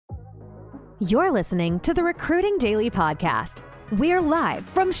You're listening to the Recruiting Daily Podcast. We're live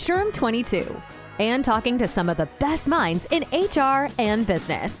from SHRM 22 and talking to some of the best minds in HR and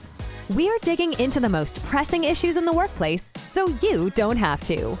business. We're digging into the most pressing issues in the workplace so you don't have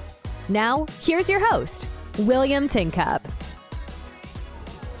to. Now, here's your host, William Tincup.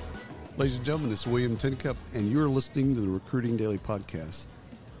 Ladies and gentlemen, this is William Tincup, and you're listening to the Recruiting Daily Podcast.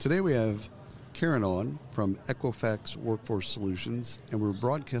 Today we have Karen on from Equifax Workforce Solutions, and we're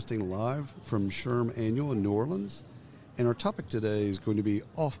broadcasting live from SHRM Annual in New Orleans. And our topic today is going to be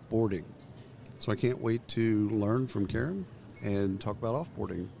offboarding. So I can't wait to learn from Karen and talk about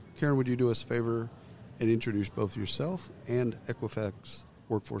offboarding. Karen, would you do us a favor and introduce both yourself and Equifax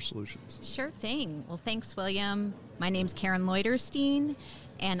Workforce Solutions? Sure thing. Well, thanks, William. My name's Karen Leuterstein,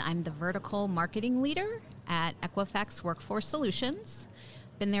 and I'm the vertical marketing leader at Equifax Workforce Solutions.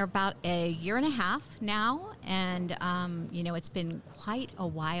 Been there about a year and a half now, and it's been quite a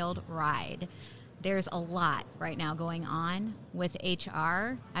wild ride. There's a lot right now going on with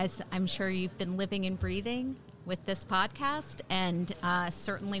HR, as I'm sure you've been living and breathing with this podcast, and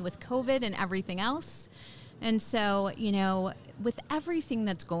certainly with COVID and everything else. And so, with everything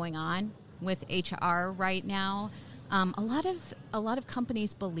that's going on with HR right now, a lot of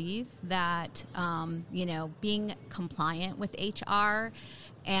companies believe that being compliant with HR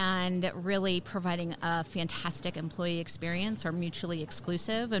and really providing a fantastic employee experience are mutually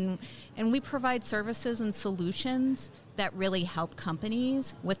exclusive. And we provide services and solutions that really help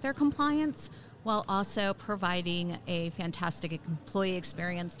companies with their compliance while also providing a fantastic employee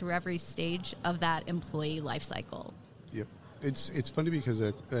experience through every stage of that employee lifecycle. Yep. It's funny because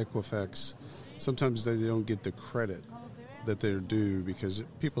at Equifax, sometimes they don't get the credit that they're due, because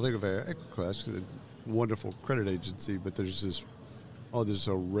people think of Equifax as a wonderful credit agency, but there's this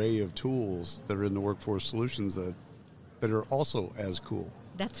array of tools that are in the workforce solutions that are also as cool.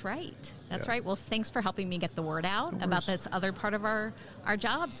 That's right. That's right. Well, thanks for helping me get the word out about this other part of our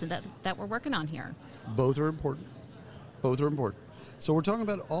jobs that we're working on here. Both are important. So we're talking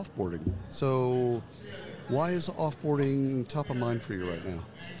about offboarding. So why is offboarding top of mind for you right now?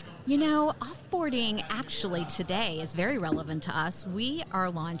 Offboarding actually today is very relevant to us. We are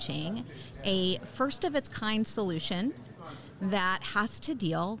launching a first-of-its-kind solution that has to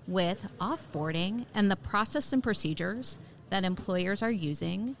deal with offboarding and the process and procedures that employers are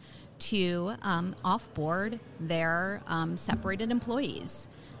using to offboard their separated employees.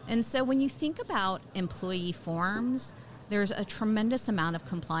 And so when you think about employee forms, there's a tremendous amount of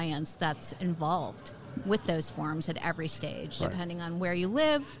compliance that's involved with those forms at every stage, depending on where you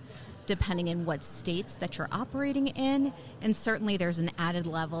live, depending on what states that you're operating in, and certainly there's an added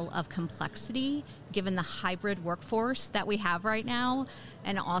level of complexity given the hybrid workforce that we have right now,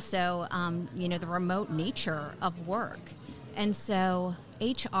 and also, the remote nature of work. And so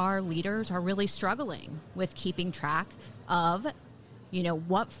HR leaders are really struggling with keeping track of,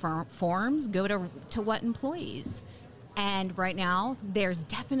 what forms go to what employees. And right now, there's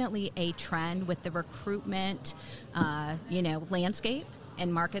definitely a trend with the recruitment, landscape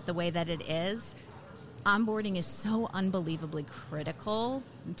and market the way that it is. Onboarding is so unbelievably critical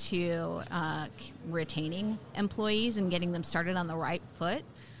to retaining employees and getting them started on the right foot.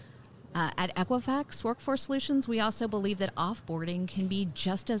 At Equifax Workforce Solutions, we also believe that offboarding can be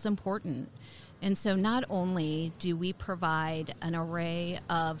just as important. And so not only do we provide an array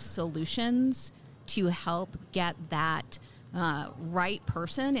of solutions to help get that right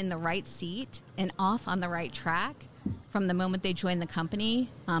person in the right seat and off on the right track from the moment they join the company,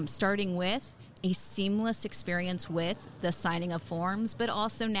 starting with a seamless experience with the signing of forms, but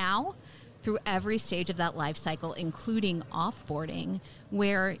also now through every stage of that life cycle, including offboarding,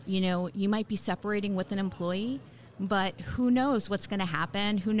 where, you might be separating with an employee, but who knows what's going to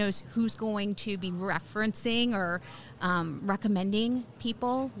happen? Who knows who's going to be referencing or recommending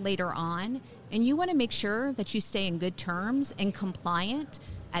people later on? And you want to make sure that you stay in good terms and compliant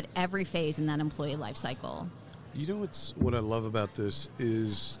at every phase in that employee life cycle. What I love about this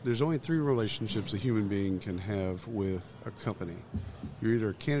is there's only 3 relationships a human being can have with a company. You're either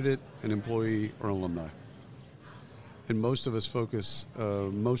a candidate, an employee, or an alumni. And most of the focus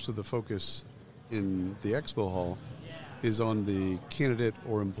in the expo hall is on the candidate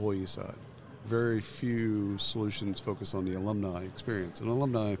or employee side. Very few solutions focus on the alumni experience. And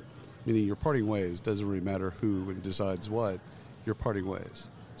alumni, meaning you're parting ways, doesn't really matter who decides what, you're parting ways.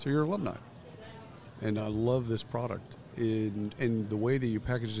 So you're alumni. And I love this product. And the way that you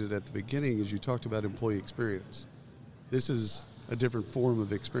packaged it at the beginning is you talked about employee experience. This is a different form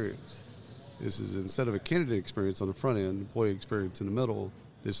of experience. This is, instead of a candidate experience on the front end, employee experience in the middle,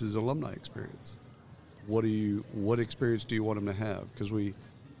 this is alumni experience. What experience do you want them to have? Because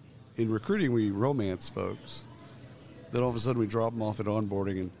in recruiting, we romance folks. Then all of a sudden we drop them off at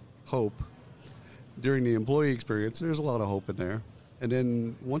onboarding and hope. During the employee experience, there's a lot of hope in there. And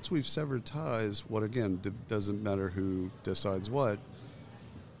then once we've severed ties, what again, doesn't matter who decides what,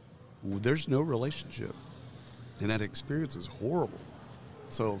 there's no relationship. And that experience is horrible.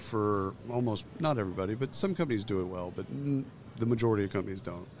 So for almost, not everybody, but some companies do it well, but the majority of companies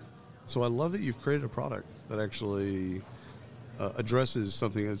don't. So I love that you've created a product that actually addresses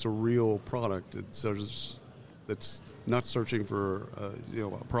something that's a real product. That's not searching for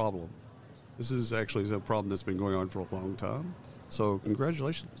a problem. This is actually a problem that's been going on for a long time. So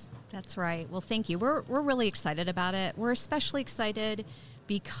congratulations. That's right. Well, thank you. We're really excited about it. We're especially excited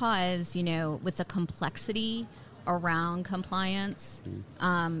because, with the complexity around compliance,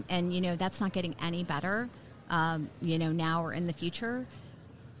 and, that's not getting any better, now or in the future.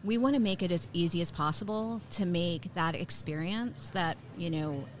 We want to make it as easy as possible to make that experience, that,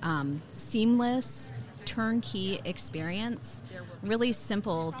 seamless, turnkey experience, really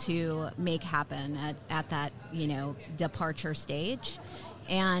simple to make happen at that, departure stage.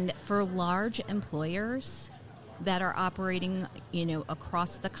 And for large employers that are operating,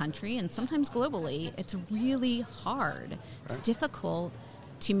 across the country and sometimes globally, it's really hard. It's difficult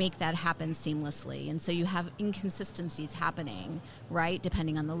to make that happen seamlessly. And so you have inconsistencies happening, right?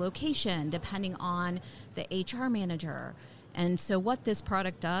 Depending on the location, depending on the HR manager. And so what this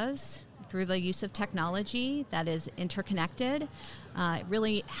product does, through the use of technology that is interconnected, it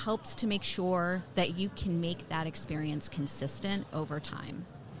really helps to make sure that you can make that experience consistent over time.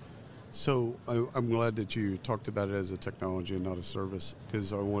 So I'm glad that you talked about it as a technology and not a service,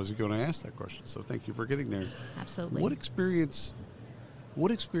 because I was going to ask that question. So thank you for getting there. Absolutely.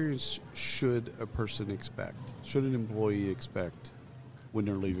 What experience should a person expect? Should an employee expect when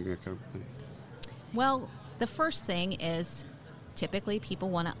they're leaving a company? Well, the first thing is typically people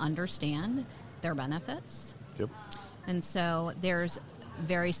want to understand their benefits. Yep. And so there's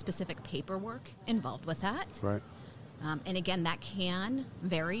very specific paperwork involved with that. Right. And again, that can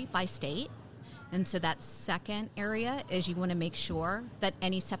vary by state. And so that second area is you want to make sure that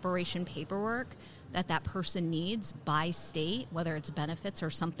any separation paperwork that person needs by state, whether it's benefits or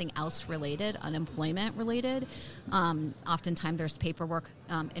something else related, unemployment related, oftentimes there's paperwork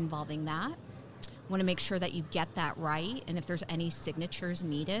involving that. Want to make sure that you get that right, and if there's any signatures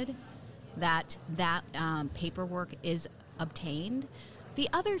needed, that paperwork is obtained. The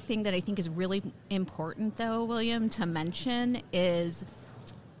other thing that I think is really important, though, William, to mention is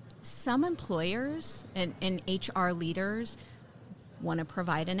some employers and HR leaders want to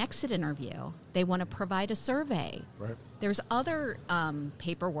provide an exit interview. They want to provide a survey. Right. There's other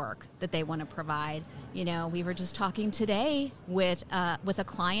paperwork that they want to provide. We were just talking today with a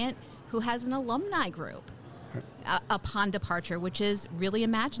client who has an alumni group upon departure, which is really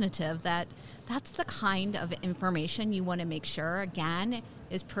imaginative. That's the kind of information you want to make sure, again,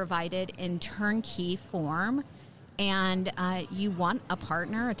 is provided in turnkey form. And you want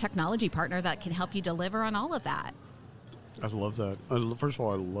a technology partner that can help you deliver on all of that. I love that. First of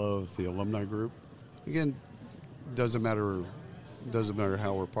all, I love the alumni group. Again, doesn't matter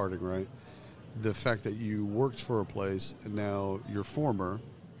how we're parting, right? The fact that you worked for a place and now you're former,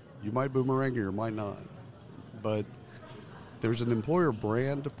 you might boomerang or you might not. But there's an employer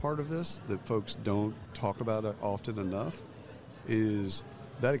brand part of this that folks don't talk about it often enough, is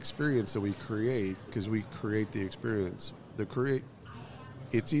that experience that we create, because we create the experience.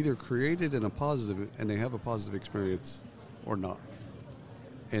 It's either created in a positive, and they have a positive experience, or not.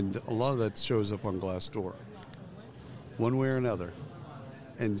 And a lot of that shows up on Glassdoor, one way or another.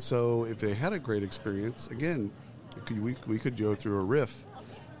 And so if they had a great experience, again, we could go through a RIF,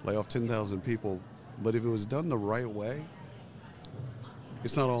 lay off 10,000 people, but if it was done the right way,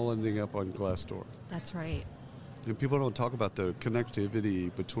 it's not all ending up on Glassdoor. That's right. And people don't talk about the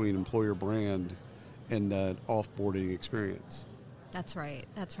connectivity between employer brand and that offboarding experience. That's right.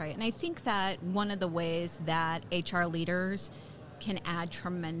 That's right. And I think that one of the ways that HR leaders can add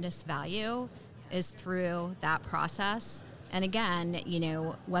tremendous value is through that process. And again,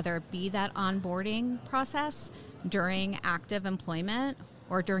 whether it be that onboarding process during active employment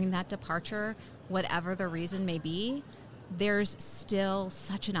or during that departure, whatever the reason may be, there's still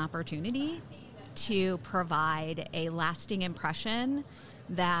such an opportunity to provide a lasting impression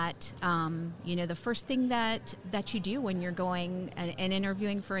that, the first thing that you do when you're going and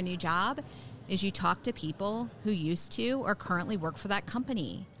interviewing for a new job is you talk to people who used to or currently work for that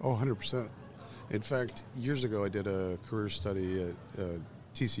company. Oh, 100%. In fact, years ago I did a career study at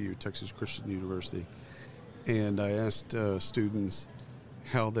TCU, Texas Christian University, and I asked students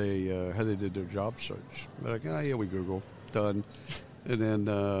how they did their job search. They're like, yeah, we Google, done. And then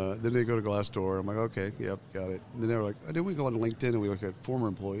they go to Glassdoor. I'm like, okay, yep, got it. And then they were like, then we go on LinkedIn and we look at former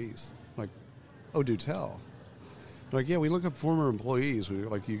employees. I'm like, oh, do tell. They're like, yeah, we look up former employees.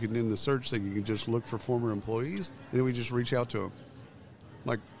 Like, you can, in the search thing, you can just look for former employees, and then we just reach out to them. I'm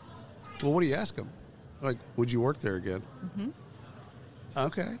like, well, what do you ask them? Like, would you work there again? Mm-hmm.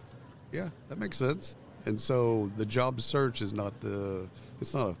 Okay, yeah, that makes sense. And so the job search is not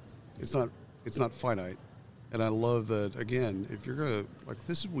finite. And I love that, again, if you're going to, like,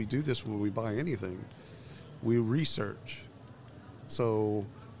 we do this when we buy anything. We research. So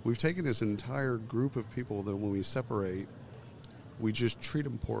we've taken this entire group of people that when we separate, we just treat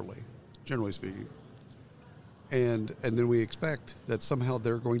them poorly, generally speaking. And then we expect that somehow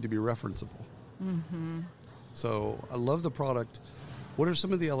they're going to be referenceable. Mm-hmm. So I love the product. What are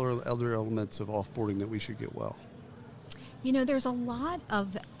some of the other elements of offboarding that we should get well? You know, there's a lot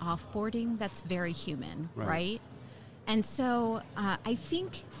of offboarding that's very human, right? And so I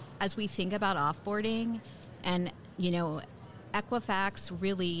think as we think about offboarding, and, you know, Equifax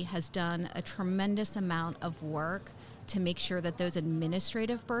really has done a tremendous amount of work to make sure that those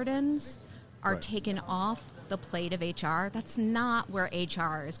administrative burdens are taken off the plate of HR. That's not where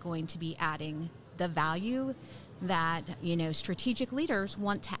HR is going to be adding the value that, you know, strategic leaders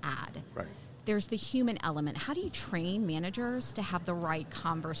want to add. Right. There's the human element. How do you train managers to have the right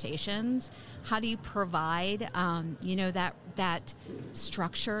conversations? How do you provide, you know, that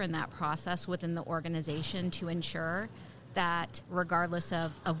structure and that process within the organization to ensure that regardless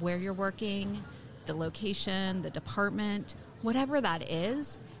of where you're working, the location, the department, whatever that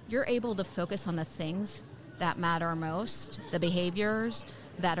is, you're able to focus on the things that matter most, the behaviors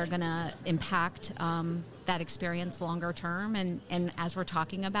that are going to impact that experience longer term. And as we're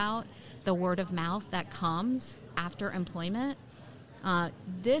talking about, the word of mouth that comes after employment,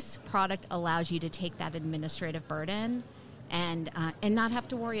 this product allows you to take that administrative burden and not have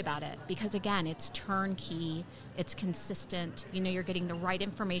to worry about it, because again, it's turnkey, it's consistent. You know, you're getting the right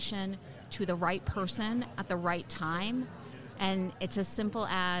information to the right person at the right time, and it's as simple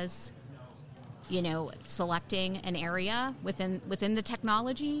as, you know, selecting an area within the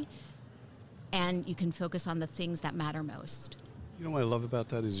technology, and you can focus on the things that matter most. You know what I love about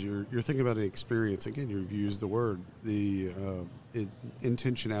that is you're thinking about the experience. Again, you've used the word,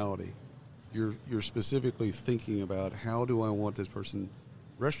 intentionality. You're specifically thinking about, how do I want this person?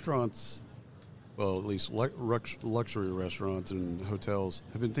 Restaurants, well, at least luxury restaurants and hotels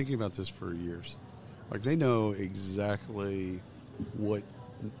have been thinking about this for years. Like, they know exactly what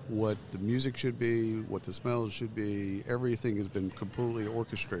the music should be, what the smells should be. Everything has been completely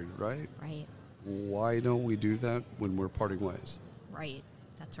orchestrated, right? Right. Why don't we do that when we're parting ways? Right.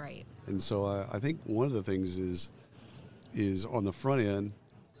 That's right. And so I think one of the things is on the front end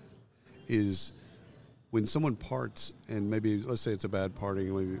is when someone parts, and maybe let's say it's a bad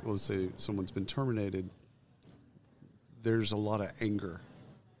parting, maybe let's say someone's been terminated, there's a lot of anger,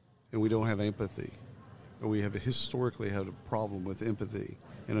 and we don't have empathy. Or we have historically had a problem with empathy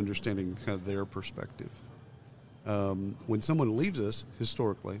and understanding kind of their perspective. When someone leaves us,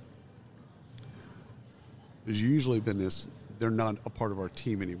 historically, there's usually been this, they're not a part of our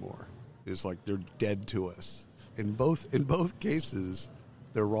team anymore. It's like they're dead to us. In both cases,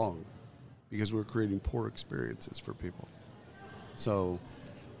 they're wrong, because we're creating poor experiences for people. So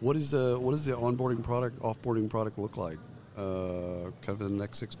what does the onboarding product, offboarding product look like kind of in the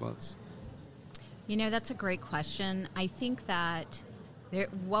next 6 months? You know, that's a great question. I think that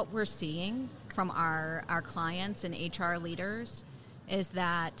what we're seeing from our clients and HR leaders is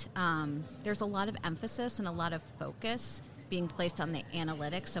that there's a lot of emphasis and a lot of focus being placed on the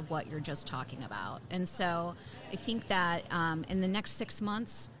analytics of what you're just talking about. And so I think that in the next 6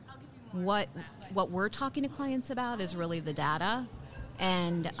 months, what we're talking to clients about is really the data,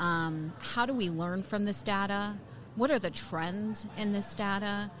 and how do we learn from this data? What are the trends in this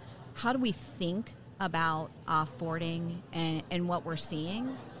data? How do we think about offboarding and what we're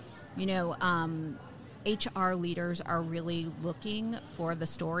seeing? You know, HR leaders are really looking for the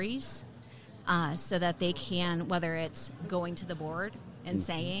stories so that they can, whether it's going to the board and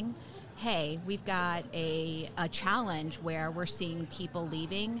saying, hey, we've got a challenge where we're seeing people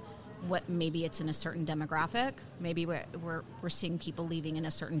leaving. What, maybe it's in a certain demographic, maybe we're seeing people leaving in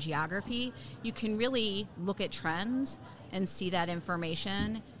a certain geography. You can really look at trends and see that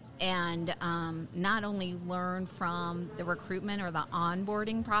information, and not only learn from the recruitment or the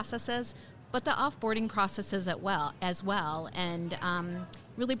onboarding processes, but the offboarding processes as well, and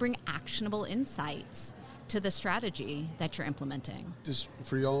really bring actionable insights to the strategy that you're implementing. Does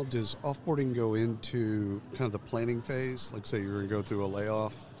offboarding go into kind of the planning phase? Like, say you're going to go through a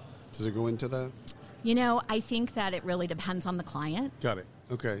layoff, does it go into that? I think that it really depends on the client. Got it.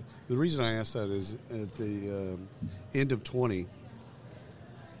 Okay. The reason I asked that is at the end of 20,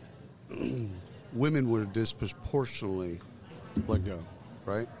 women were disproportionately let go,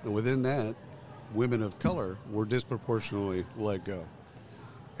 right? And within that, women of color were disproportionately let go.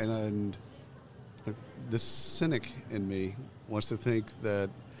 And the cynic in me wants to think that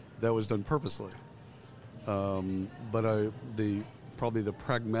was done purposely. But probably the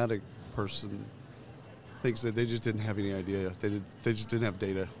pragmatic person thinks that they just didn't have any idea. They just didn't have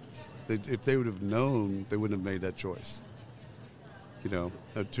data. If they would have known, they wouldn't have made that choice,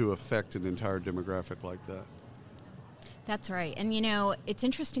 to affect an entire demographic like that. That's right. And, it's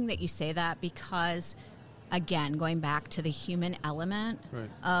interesting that you say that because, again, going back to the human element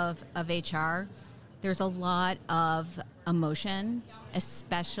of HR, there's a lot of emotion,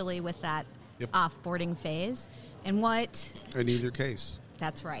 especially with that offboarding phase. And in either case.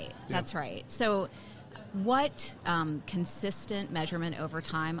 That's right. Yep. That's right. So what consistent measurement over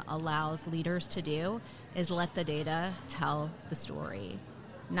time allows leaders to do is let the data tell the story.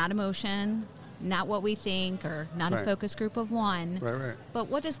 Not emotion, not what we think, or not a focus group of one. Right. But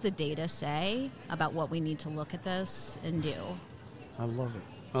what does the data say about what we need to look at this and do? I love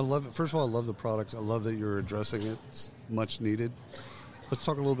it. First of all, I love the product. I love that you're addressing it. It's much needed. Let's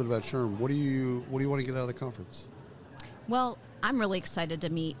talk a little bit about SHRM. What do you want to get out of the conference? Well, I'm really excited to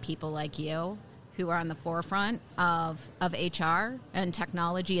meet people like you who are on the forefront of HR, and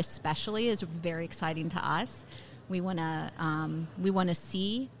technology especially is very exciting to us. We want to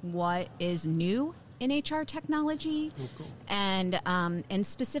see what is new in HR technology. Oh, cool. And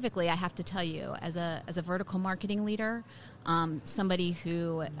specifically, I have to tell you, as a vertical marketing leader, somebody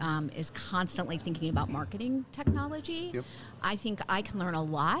who is constantly thinking about marketing technology, I think I can learn a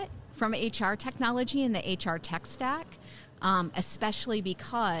lot from HR technology and the HR tech stack, especially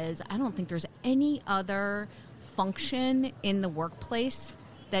because I don't think there's any other function in the workplace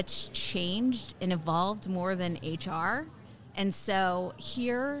that's changed and evolved more than HR. And so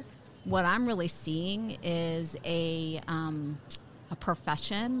here, what I'm really seeing is a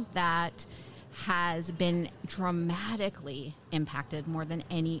profession that has been dramatically impacted more than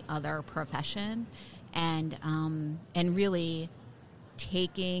any other profession, and really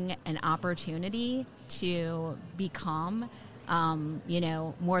taking an opportunity to become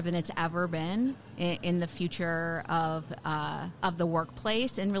more than it's ever been in the future of the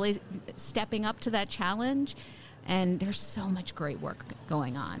workplace, and really stepping up to that challenge. And there's so much great work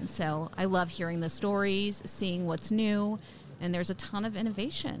going on. So I love hearing the stories, seeing what's new, and there's a ton of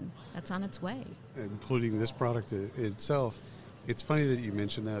innovation that's on its way. Including this product itself. It's funny that you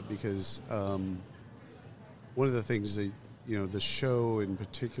mentioned that because one of the things that, the show in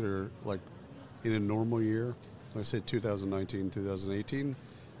particular, like in a normal year, like I said 2019, 2018,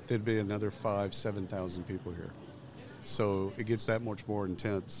 there'd be another 7,000 people here. So it gets that much more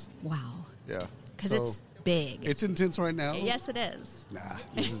intense. Wow. Yeah. Because it's big. It's intense right now? Yes, it is. Nah,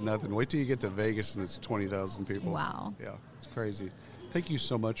 this is nothing. Wait till you get to Vegas and it's 20,000 people. Wow. Yeah, it's crazy. Thank you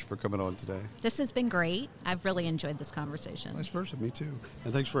so much for coming on today. This has been great. I've really enjoyed this conversation. Vice versa, me too.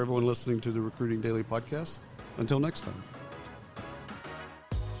 And thanks for everyone listening to the Recruiting Daily Podcast. Until next time.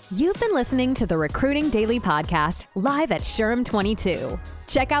 You've been listening to the Recruiting Daily Podcast live at SHRM 22.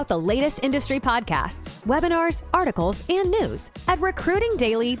 Check out the latest industry podcasts, webinars, articles, and news at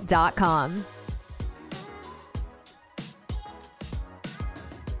recruitingdaily.com.